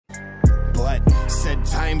Said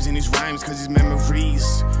times in his rhymes cause his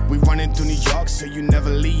memories. We running through New York so you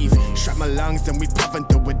never leave. Strap my lungs then we puffin'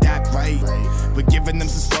 through with that right. We're giving them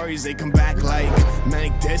some stories, they come back like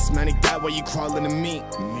manic this, manic that, while you crawling to me.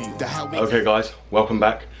 Okay guys, welcome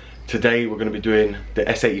back. Today we're going to be doing the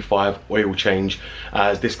S85 oil change,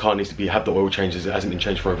 as this car needs to have the oil change as it hasn't been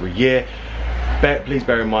changed for over a year. Please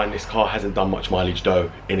bear in mind this car hasn't done much mileage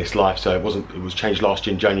though in its life, so it was changed last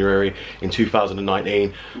year in January in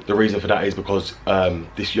 2019. The reason for that is because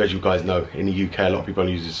this, as you guys know, in the UK a lot of people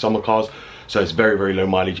only use summer cars, so it's very low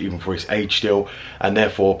mileage even for its age still, and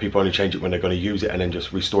therefore people only change it when they're going to use it and then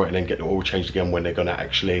just restore it and then get the oil changed again when they're going to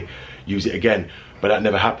actually use it again. But that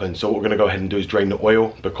never happened, so what we're going to go ahead and do is drain the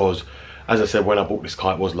oil, because as I said, when I bought this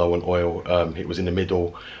car it was low on oil. It was in the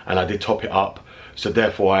middle and I did top it up, so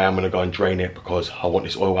therefore I am going to go and drain it because I want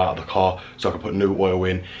this oil out of the car so I can put new oil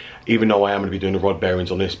in, even though I am going to be doing the rod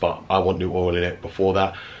bearings on this, but I want new oil in it before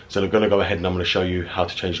that. So I'm going to go ahead and I'm going to show you how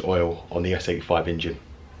to change the oil on the S85 engine.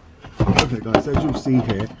 Okay guys, as you'll see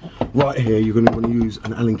here, right here, you're going to want to use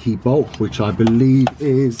an Allen key bolt, which I believe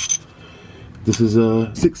is, this is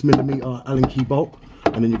a 6mm Allen key bolt,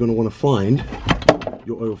 and then you're going to want to find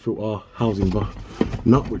your oil filter housing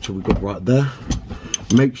nut, which we've got right there.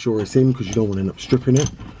 Make sure it's in because you don't want to end up stripping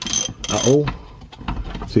it at all.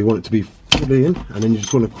 So you want it to be fully in, and then you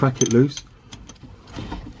just want to crack it loose,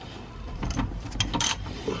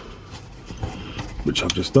 which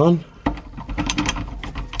I've just done.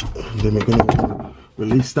 And then we're going to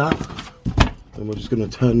release that, and we're just going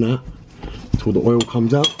to turn that until the oil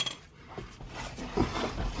comes out.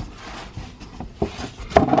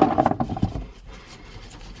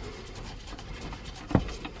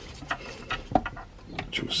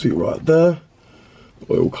 You'll see right there,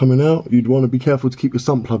 oil coming out. You'd want to be careful to keep your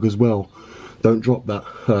sump plug as well. Don't drop that.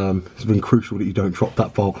 It's been crucial that you don't drop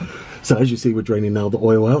that bolt. So as you see, we're draining now the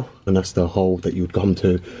oil out, and that's the hole that you would come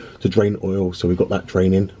to drain oil. So we've got that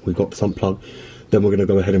draining, we've got the sump plug. Then we're going to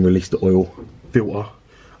go ahead and release the oil filter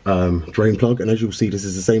drain plug, and as you'll see, this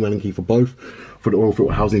is the same Allen key for both, for the oil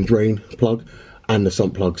filter housing drain plug and the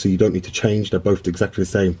sump plug, so you don't need to change. They're both exactly the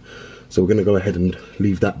same. So we're going to go ahead and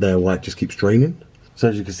leave that there while it just keeps draining. So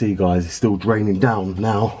as you can see guys, it's still draining down.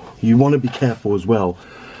 Now you want to be careful as well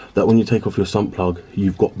that when you take off your sump plug,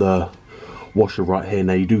 you've got the washer right here.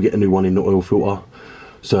 Now you do get a new one in the oil filter,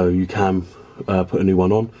 so you can put a new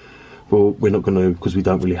one on. Well, we're not going to, because we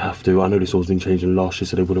don't really have to. I know this oil's been changed in last year,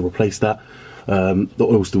 so they would have replaced that. The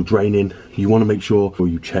oil's still draining. You want to make sure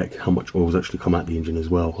you check how much oil's actually come out the engine as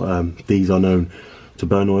well. These are known to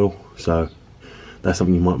burn oil, so that's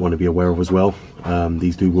something you might want to be aware of as well.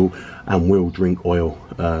 These will drink oil,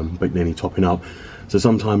 but they need topping up. So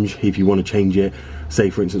sometimes if you want to change it, say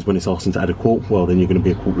for instance when it's asking to add a quart, well then you're going to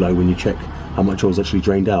be a quart low when you check how much oil is actually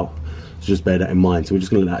drained out. So just bear that in mind. So we're just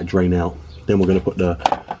going to let that drain out. Then we're going to put the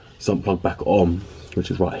sump plug back on, which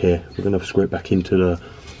is right here. We're going to screw it back into the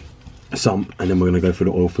sump, and then we're going to go for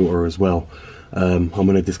the oil filter as well. I'm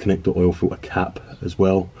going to disconnect the oil filter cap as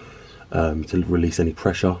well to release any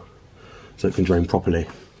pressure so it can drain properly.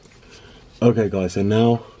 Okay guys, so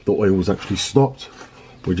now the oil's actually stopped.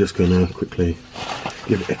 We're just going to quickly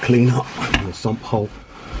give it a clean up in the sump hole,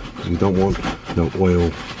 because we don't want no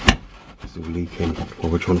oil still leaking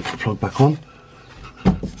while we're trying to put the plug back on.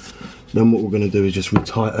 Then what we're going to do is just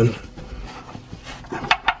retighten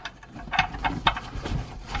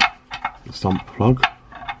the sump plug.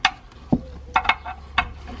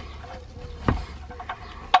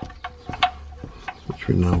 Which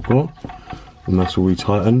we've now got, and that's all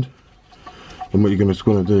retightened. And what you're just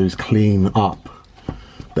going to do is clean up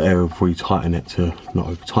the area before you tighten it, to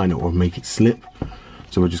not tighten it or make it slip.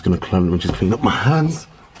 So we're just going to clean up my hands.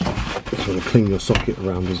 Just want to clean your socket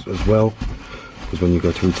around as well, because when you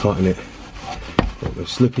go to retighten it, no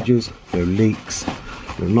slippages, no leaks,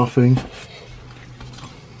 no nothing.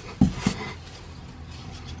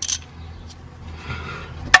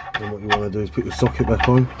 And what you want to do is put your socket back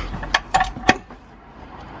on,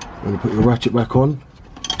 and put your ratchet back on,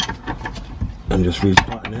 and just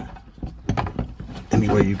retighten it any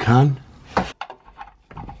way you can.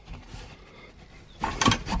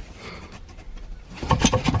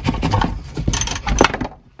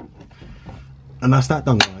 And that's that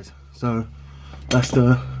done guys. So that's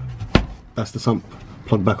the sump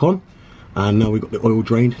plug back on, and now we've got the oil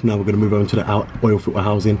drained. Now we're going to move on to the oil filter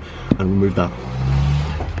housing and remove that.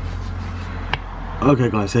 Okay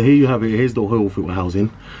guys, so here you have it. Here's the oil filter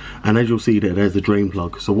housing, and as you'll see there's the drain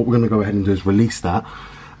plug. So what we're going to go ahead and do is release that,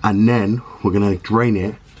 and then we're going to drain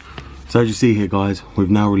it. So as you see here guys, we've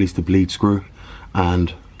now released the bleed screw,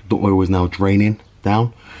 and the oil is now draining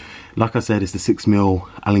down. Like I said, it's the 6mm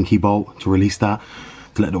Allen key bolt to release that.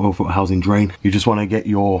 to let the oil filter housing drain. You just want to get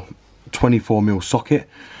your 24mm socket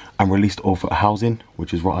and release the oil filter housing,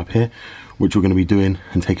 which is right up here, which we're going to be doing,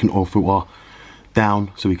 and taking the oil filter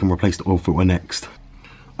down so we can replace the oil filter next.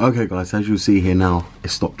 Okay guys, as you'll see here now, it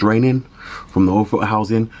stopped draining from the oil filter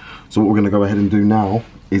housing. So what we're going to go ahead and do now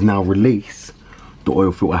is now release the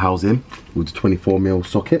oil filter housing with the 24mm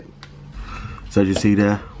socket. So as you see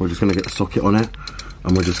there, we're just going to get the socket on it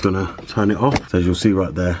and we're just going to turn it off. So as you'll see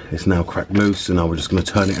right there, it's now cracked loose, and now we're just going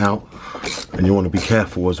to turn it out. And you want to be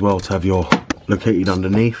careful as well to have your located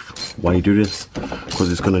underneath while you do this,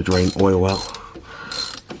 because it's going to drain oil out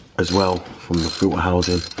as well from the filter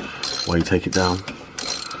housing while you take it down.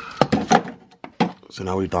 So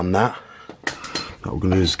now we've done that, what we're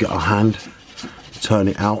going to do is get our hand, turn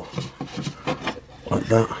it out like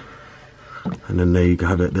that, and then there you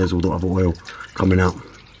have it. There's all the other oil coming out.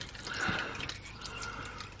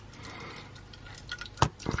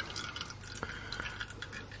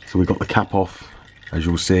 So we got the cap off, as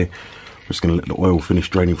you'll see. We're just going to let the oil finish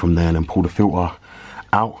draining from there and then pull the filter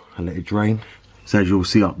out and let it drain. So as you'll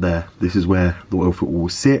see up there, this is where the oil filter will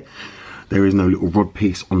sit. There is no little rod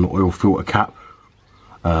piece on the oil filter cap.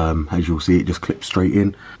 As you'll see, it just clips straight in.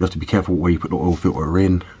 You have to be careful where you put the oil filter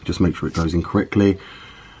in, just make sure it goes in correctly.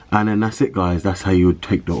 And then that's it guys, that's how you would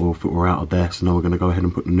take the oil filter out of there. So now we're going to go ahead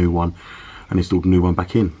and put the new one and install the new one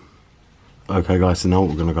back in. Okay guys, so now what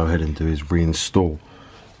we're going to go ahead and do is reinstall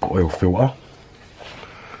the oil filter,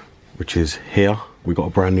 which is here. We've got a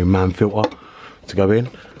brand new man filter to go in,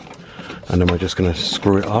 and then we're just going to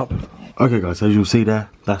screw it up. Okay guys, so as you'll see there,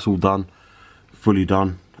 that's all done, fully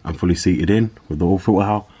done and fully seated in with the oil filter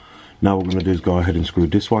housing. Now what we're going to do is go ahead and screw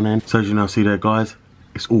this one in. So as you now see there guys,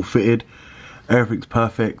 it's all fitted, everything's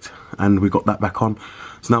perfect, and we got that back on.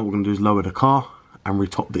 So now what we're going to do is lower the car and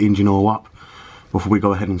retop the engine oil up before we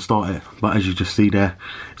go ahead and start it. But as you just see there,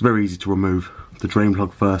 it's very easy to remove. The drain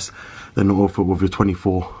plug first, then the oil filter with your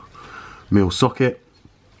 24mm socket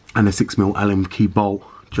and a 6mm Allen key bolt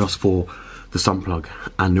just for the sump plug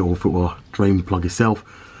and the oil filter drain plug itself.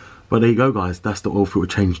 But there you go guys, that's the oil filter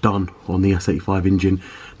change done on the S85 engine.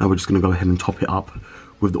 Now we're just going to go ahead and top it up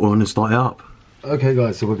with the oil and start it up. Okay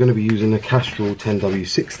guys, so we're going to be using the Castrol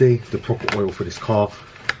 10W60, the proper oil for this car.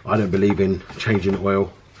 I don't believe in changing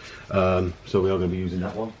oil, so we are going to be using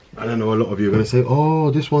that one. I don't know, a lot of you are going to say,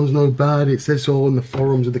 oh, this one's no bad, it says so on the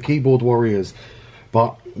forums of the keyboard warriors.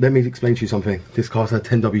 But let me explain to you something. This car's had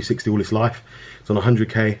 10W60 all its life. It's on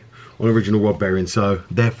 100k on original rod bearing, so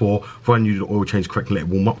therefore, if I knew the oil change correctly, let it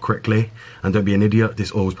warm up correctly, and don't be an idiot,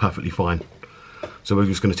 this oil is perfectly fine. So we're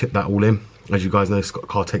just going to tip that all in. As you guys know, this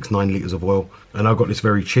car takes 9 litres of oil, and I got this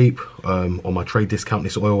very cheap on my trade discount.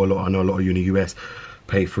 This oil, I know a lot of you in the US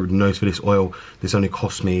pay through the nose for this oil. This only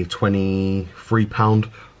cost me £23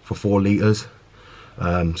 for 4 litres,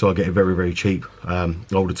 so I get it very, very cheap. I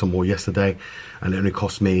ordered some more yesterday, and it only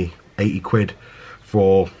cost me 80 quid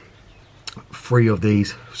for 3 of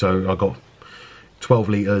these. So I got 12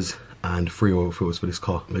 litres and 3 oil filters for this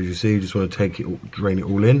car. As you see, you just want to take it, drain it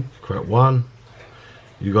all in. Correct one.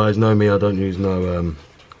 You guys know me, I don't use no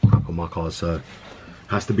crap on my cars, so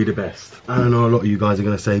has to be the best. I know a lot of you guys are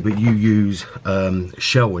going to say, but you use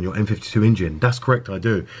Shell on your M52 engine. That's correct, I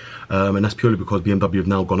do, and that's purely because BMW have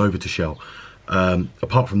now gone over to Shell.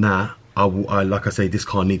 Apart from that, like I say, this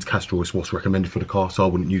car needs Castrol. It's what's recommended for the car, so I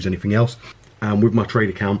wouldn't use anything else. And with my trade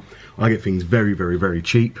account, I get things very, very, very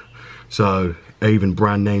cheap, so even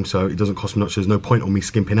brand name, so it doesn't cost me much. There's no point on me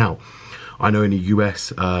skimping out. I know in the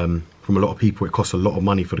US, from a lot of people, it costs a lot of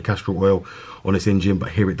money for the Castrol oil on this engine, but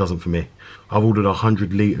here it doesn't for me. I've ordered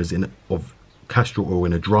 100 litres of Castrol oil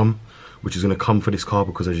in a drum, which is going to come for this car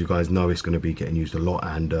because, as you guys know, it's going to be getting used a lot,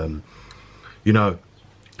 and you know,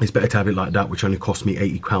 it's better to have it like that, which only cost me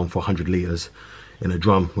 £80 for 100 litres in a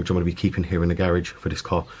drum, which I'm going to be keeping here in the garage for this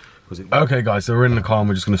car. Okay guys, so we're in the car and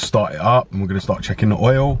we're just going to start it up, and we're going to start checking the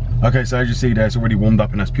oil. Okay, so as you see there, it's already warmed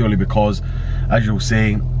up, and that's purely because, as you'll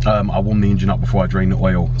see, I warmed the engine up before I drain the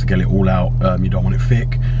oil to get it all out. You don't want it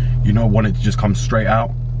thick, you don't want it to just come straight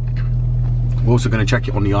out. We're also going to check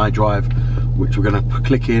it on the iDrive, which we're going to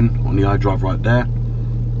click in on the iDrive right there,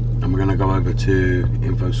 and we're going to go over to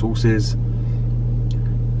info sources,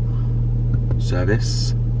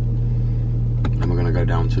 service, and we're going to go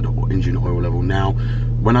down to the engine oil level. Now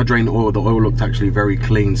when I drained the oil looked actually very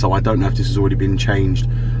clean, so I don't know if this has already been changed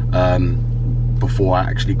before I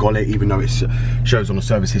actually got it, even though it shows on the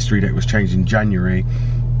service history that it was changed in January.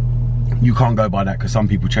 You can't go by that because some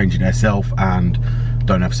people change it themselves and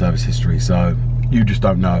don't have service history, so you just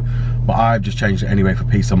don't know. But I've just changed it anyway for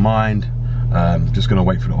peace of mind. Just going to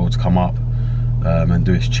wait for the oil to come up and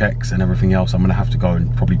do its checks and everything else. I'm going to have to go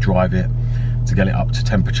and probably drive it to get it up to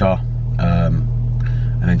temperature,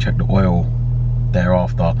 and then check the oil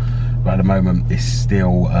thereafter. But at the moment it's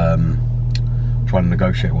still trying to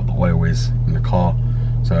negotiate what the oil is in the car.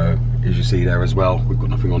 So as you see there as well, we've got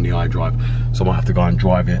nothing on the iDrive, so I might have to go and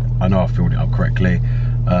drive it. I know I filled it up correctly,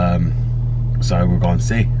 so we'll go and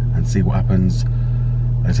see what happens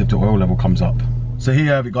and see if the oil level comes up. So here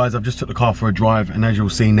you have it, guys. I've just took the car for a drive, and as you'll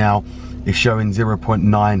see now, it's showing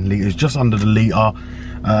 0.9 litres, just under the litre,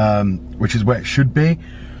 which is where it should be.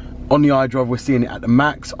 On the iDrive we're seeing it at the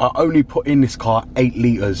max. I only put in this car 8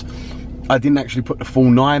 litres. I didn't actually put the full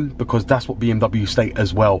 9 because that's what BMW state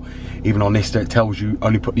as well. Even on this, it tells you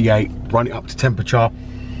only put the 8, run it up to temperature,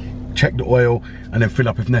 check the oil, and then fill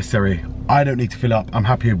up if necessary. I don't need to fill up. I'm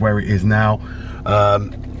happy with where it is now.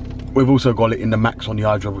 We've also got it in the max on the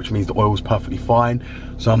iDrive, which means the oil's perfectly fine.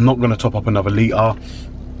 So I'm not going to top up another litre.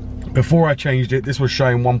 Before I changed it, this was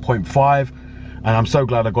showing 1.5, and I'm so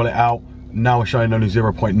glad I got it out. Now it's showing only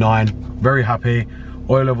 0.9. Very happy.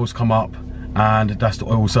 Oil levels come up, and that's the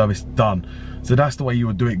oil service done. So that's the way you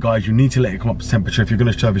would do it, guys. You need to let it come up to temperature. If you're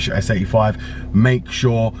going to service your S85, make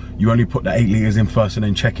sure you only put the 8 litres in first and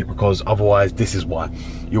then check it, because otherwise, this is why.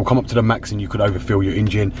 You'll come up to the max and you could overfill your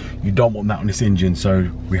engine. You don't want that on this engine. So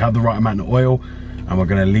we have the right amount of oil, and we're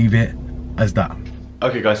going to leave it as that.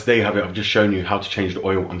 Okay guys, there you have it. I've just shown you how to change the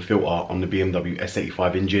oil and filter on the BMW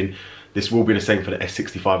S85 engine. This will be the same for the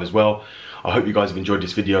S65 as well. I hope you guys have enjoyed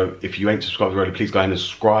this video. If you ain't subscribed already, please go ahead and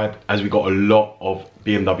subscribe, as we got a lot of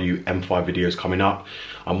BMW M5 videos coming up.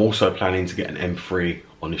 I'm also planning to get an M3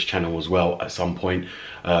 on this channel as well at some point.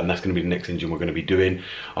 That's going to be the next engine we're going to be doing.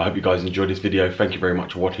 I hope you guys enjoyed this video. Thank you very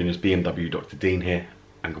much for watching. This BMW Dr. Dean here,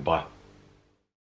 and goodbye.